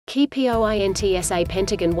Key POINTSA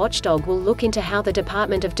Pentagon Watchdog will look into how the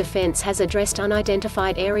Department of Defense has addressed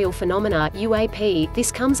unidentified aerial phenomena (UAP).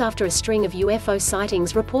 This comes after a string of UFO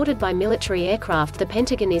sightings reported by military aircraft. The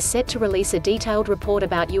Pentagon is set to release a detailed report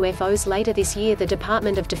about UFOs later this year. The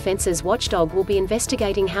Department of Defense's watchdog will be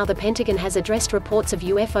investigating how the Pentagon has addressed reports of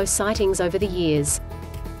UFO sightings over the years.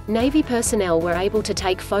 Navy personnel were able to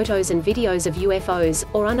take photos and videos of UFOs,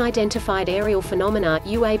 or unidentified aerial phenomena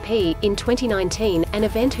 (UAP), in 2019, an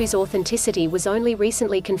event whose authenticity was only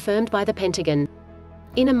recently confirmed by the Pentagon.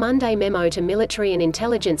 In a Monday memo to military and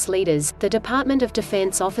intelligence leaders, the Department of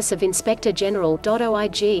Defense Office of Inspector General (DoD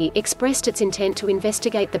OIG) expressed its intent to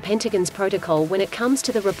investigate the Pentagon's protocol when it comes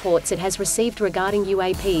to the reports it has received regarding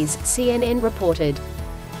UAPs, CNN reported.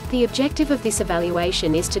 The objective of this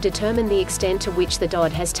evaluation is to determine the extent to which the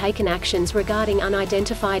DoD has taken actions regarding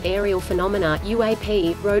unidentified aerial phenomena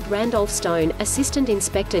 (UAP), wrote Randolph Stone, Assistant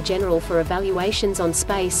Inspector General for Evaluations on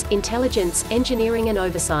Space, Intelligence, Engineering and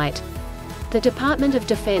Oversight. The Department of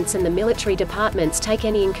Defense and the military departments take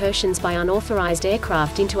any incursions by unauthorized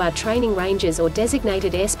aircraft into our training ranges or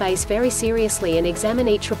designated airspace very seriously and examine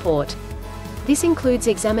each report. This includes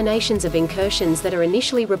examinations of incursions that are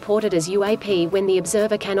initially reported as UAP when the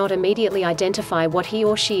observer cannot immediately identify what he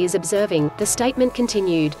or she is observing, the statement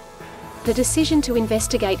continued. The decision to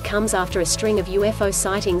investigate comes after a string of UFO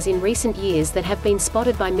sightings in recent years that have been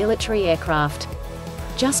spotted by military aircraft.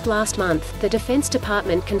 Just last month, the Defense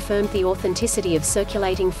Department confirmed the authenticity of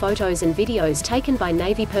circulating photos and videos taken by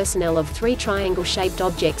Navy personnel of three triangle-shaped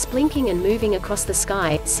objects blinking and moving across the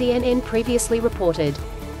sky, CNN previously reported.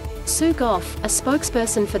 Sue Gough, a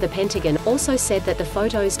spokesperson for the Pentagon, also said that the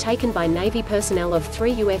photos taken by Navy personnel of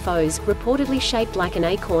three UFOs, reportedly shaped like an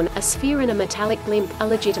acorn, a sphere and a metallic blimp, are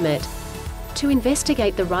legitimate. To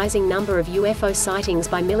investigate the rising number of UFO sightings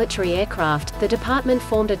by military aircraft, the department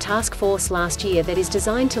formed a task force last year that is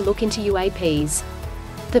designed to look into UAPs.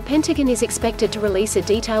 The Pentagon is expected to release a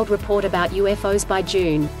detailed report about UFOs by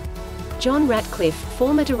June. John Ratcliffe,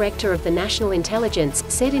 former director of the National Intelligence,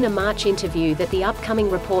 said in a March interview that the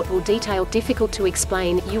upcoming report will detail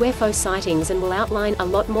difficult-to-explain UFO sightings and will outline a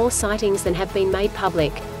lot more sightings than have been made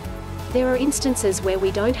public. There are instances where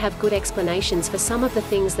we don't have good explanations for some of the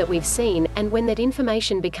things that we've seen, and when that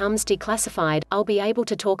information becomes declassified, I'll be able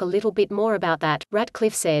to talk a little bit more about that,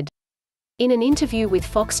 Ratcliffe said. In an interview with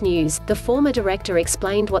Fox News, the former director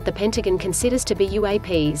explained what the Pentagon considers to be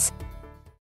UAPs.